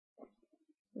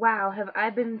Wow, have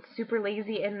I been super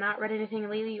lazy and not read anything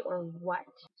lately, or what?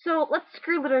 So let's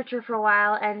screw literature for a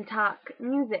while and talk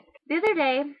music. The other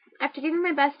day, after giving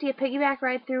my bestie a piggyback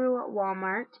ride through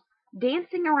Walmart,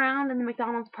 dancing around in the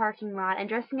McDonald's parking lot, and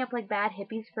dressing up like bad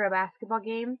hippies for a basketball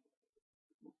game,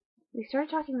 we started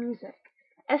talking music.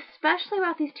 Especially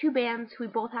about these two bands who we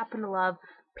both happen to love,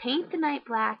 Paint the Night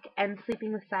Black and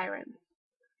Sleeping with Sirens.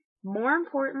 More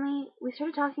importantly, we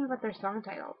started talking about their song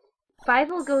titles.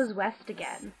 Fievel Goes West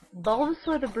Again,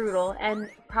 Bulbasaur the Brutal, and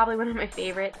probably one of my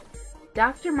favorites,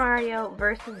 Dr. Mario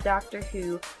vs. Doctor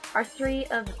Who, are three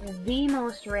of the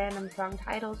most random song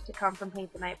titles to come from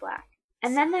Paint the Night Black.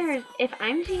 And then there's If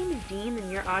I'm James Dean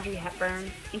and You're Audrey Hepburn,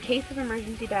 In Case of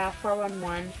Emergency Dial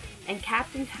 411, and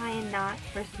Captain Tie and Knot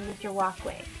vs. Mr.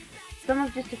 Walkway. Some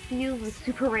of just a few of the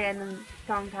super random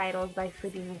song titles by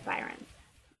Sleeping with Sirens.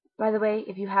 By the way,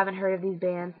 if you haven't heard of these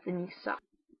bands, then you suck.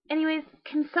 Anyways,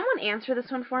 can someone answer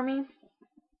this one for me?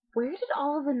 Where did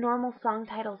all of the normal song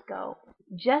titles go?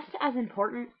 Just as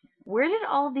important, where did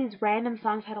all of these random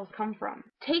song titles come from?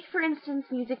 Take, for instance,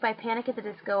 music by Panic! At the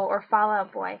Disco or Fall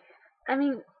Out Boy. I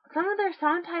mean, some of their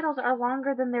song titles are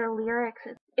longer than their lyrics.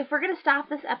 If we're going to stop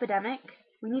this epidemic,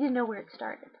 we need to know where it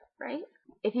started, right?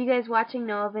 If you guys watching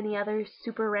know of any other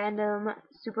super random,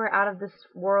 super out of this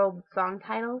world song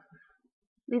titles,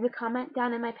 leave a comment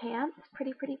down in my pants,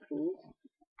 pretty please.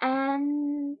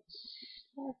 And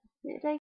that's it,